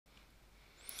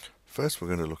First, we're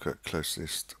going to look at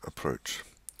closest approach.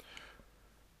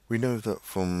 We know that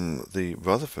from the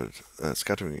Rutherford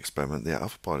scattering experiment, the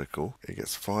alpha particle, it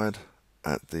gets fired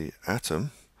at the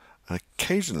atom, and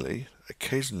occasionally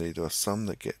there are some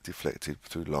that get deflected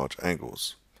through large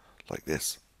angles, like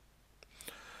this.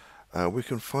 We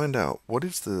can find out what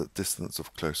is the distance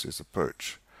of closest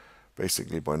approach,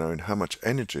 basically by knowing how much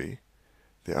energy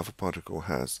the alpha particle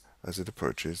has as it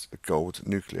approaches the gold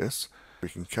nucleus. We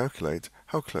can calculate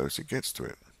how close it gets to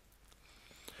it.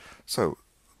 So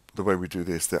the way we do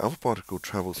this, the alpha particle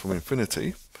travels from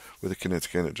infinity with a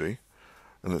kinetic energy,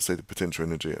 and let's say the potential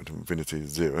energy at infinity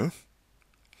is 0.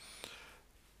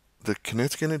 The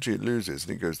kinetic energy it loses,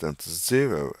 and it goes down to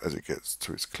 0 as it gets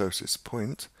to its closest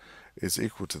point, is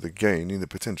equal to the gain in the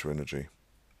potential energy.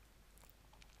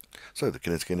 So the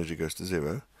kinetic energy goes to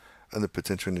 0, and the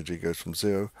potential energy goes from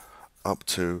 0 up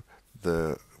to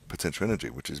the potential energy,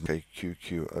 which is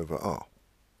kQq over r.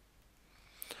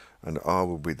 And r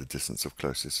will be the distance of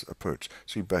closest approach.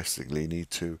 So you basically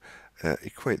need to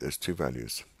equate those two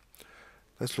values.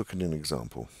 Let's look at an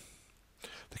example.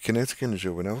 The kinetic energy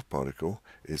of an alpha particle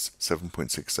is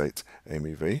 7.68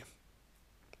 MeV.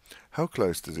 How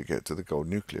close does it get to the gold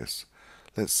nucleus?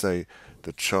 Let's say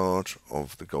the charge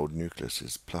of the gold nucleus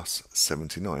is plus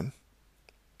 79.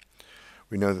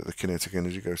 We know that the kinetic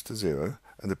energy goes to 0,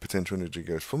 and the potential energy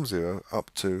goes from 0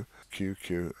 up to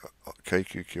kQq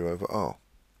over r.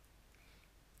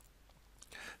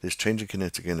 This change in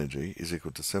kinetic energy is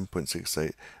equal to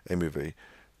 7.68 MeV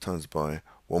times by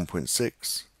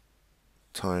 1.6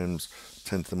 times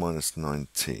 10 to the minus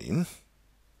 19.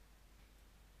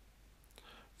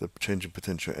 The change in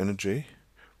potential energy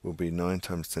will be 9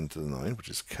 times 10 to the 9, which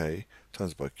is K,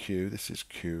 times by Q. This is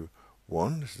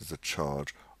Q1. This is the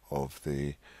charge of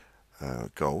the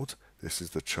gold. This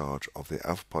is the charge of the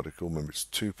alpha particle. Remember, it's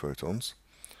 2 protons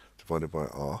divided by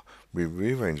R. We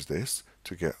rearrange this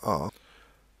to get R,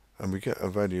 and we get a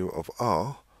value of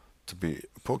R to be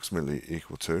approximately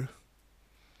equal to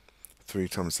 3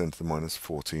 times 10 to the minus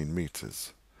 14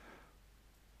 meters.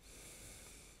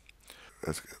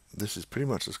 This is pretty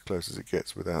much as close as it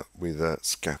gets with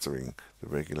scattering, the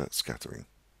regular scattering.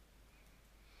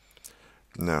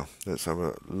 Now, let's have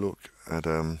a look at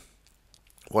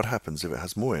what happens if it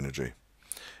has more energy.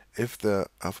 If the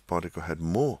alpha particle had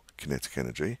more kinetic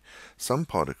energy, some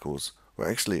particles were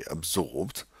actually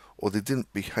absorbed, or they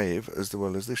didn't behave as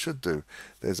well as they should do.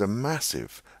 There's a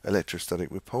massive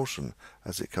electrostatic repulsion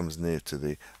as it comes near to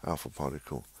the alpha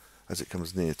particle, as it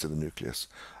comes near to the nucleus.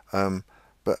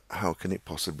 But how can it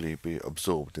possibly be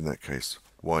absorbed in that case?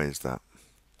 Why is that?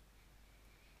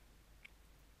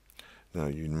 Now,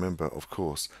 you remember, of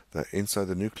course, that inside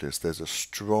the nucleus there's a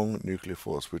strong nuclear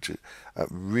force which at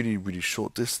really, really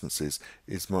short distances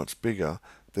is much bigger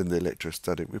than the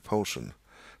electrostatic repulsion.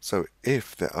 So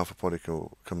if the alpha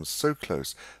particle comes so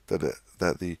close that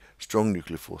the strong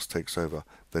nuclear force takes over,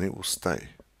 then it will stay.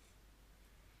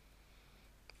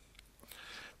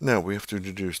 Now we have to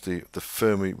introduce the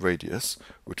Fermi radius,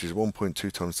 which is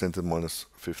 1.2 times 10 to the minus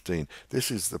 15. This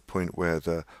is the point where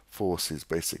the force is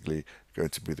basically going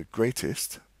to be the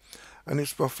greatest, and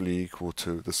it's roughly equal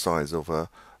to the size of a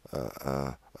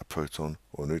proton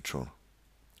or neutron.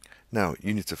 Now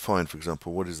you need to find, for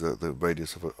example, what is the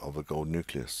radius of a gold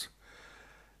nucleus.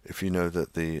 If you know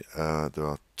that there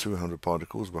are 200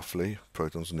 particles, roughly,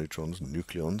 protons, neutrons,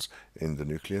 nucleons in the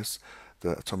nucleus,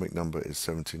 the atomic number is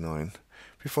 79.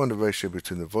 If you find a ratio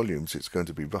between the volumes, it's going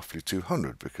to be roughly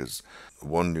 200, because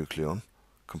 1 nucleon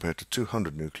compared to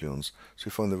 200 nucleons. So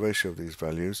you find the ratio of these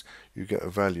values, you get a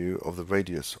value of the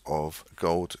radius of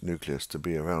gold nucleus to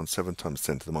be around 7 times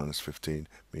 10 to the minus 15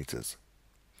 meters.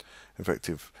 In fact,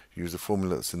 if you use the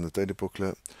formula that's in the data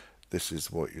booklet, this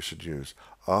is what you should use.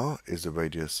 R is the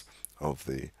radius of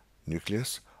the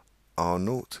nucleus,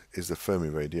 R0 is the Fermi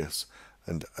radius,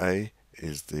 and A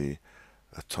is the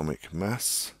atomic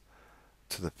mass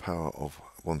to the power of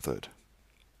 1/3.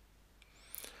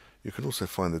 You can also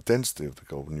find the density of the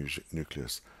gold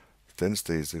nucleus. The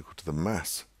density is equal to the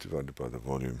mass divided by the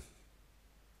volume.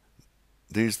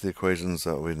 These are the equations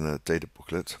that are in the data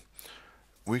booklet.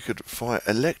 We could fire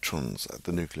electrons at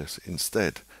the nucleus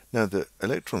instead. Now the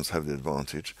electrons have the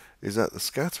advantage is that the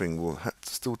scattering will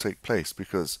still take place,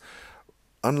 because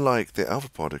unlike the alpha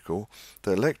particle,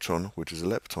 the electron, which is a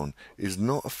lepton, is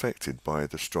not affected by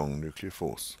the strong nuclear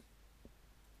force.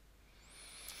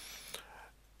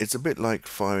 It's a bit like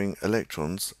firing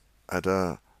electrons at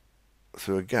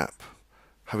through a gap.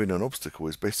 Having an obstacle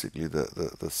is basically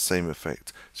the same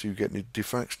effect. So you get a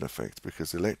diffraction effect,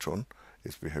 because the electron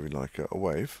is behaving like a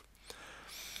wave.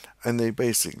 And they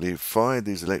basically fire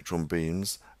these electron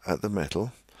beams at the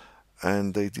metal,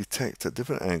 and they detect at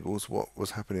different angles what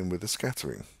was happening with the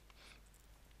scattering.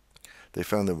 They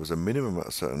found there was a minimum at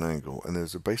a certain angle, and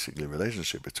there's basically a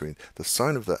relationship between the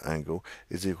sine of that angle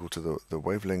is equal to the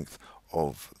wavelength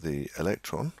of the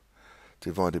electron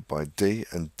divided by d,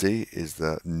 and d is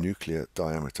the nuclear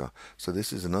diameter. So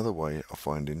this is another way of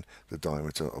finding the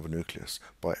diameter of a nucleus,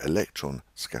 by electron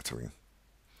scattering.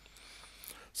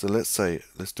 So let's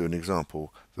do an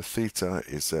example. The theta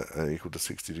is equal to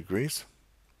 60 degrees.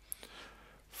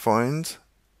 Find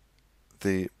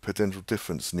the potential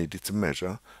difference needed to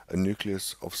measure a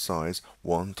nucleus of size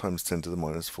 1 times 10 to the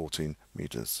minus 14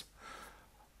 meters.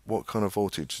 What kind of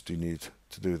voltage do you need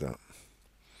to do that?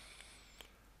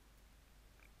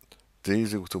 D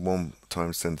is equal to 1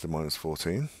 times 10 to the minus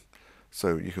 14.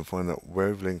 So you can find that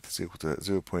wavelength is equal to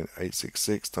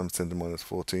 0.866 times 10 to the minus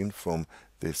 14 from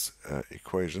this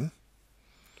equation.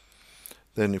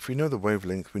 Then if we know the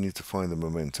wavelength, we need to find the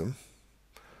momentum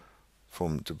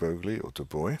from de Broglie or de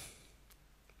Broglie.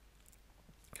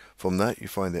 From that you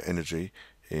find the energy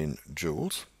in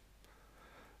joules.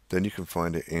 Then you can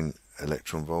find it in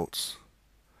electron volts,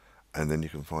 and then you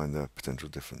can find the potential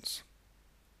difference.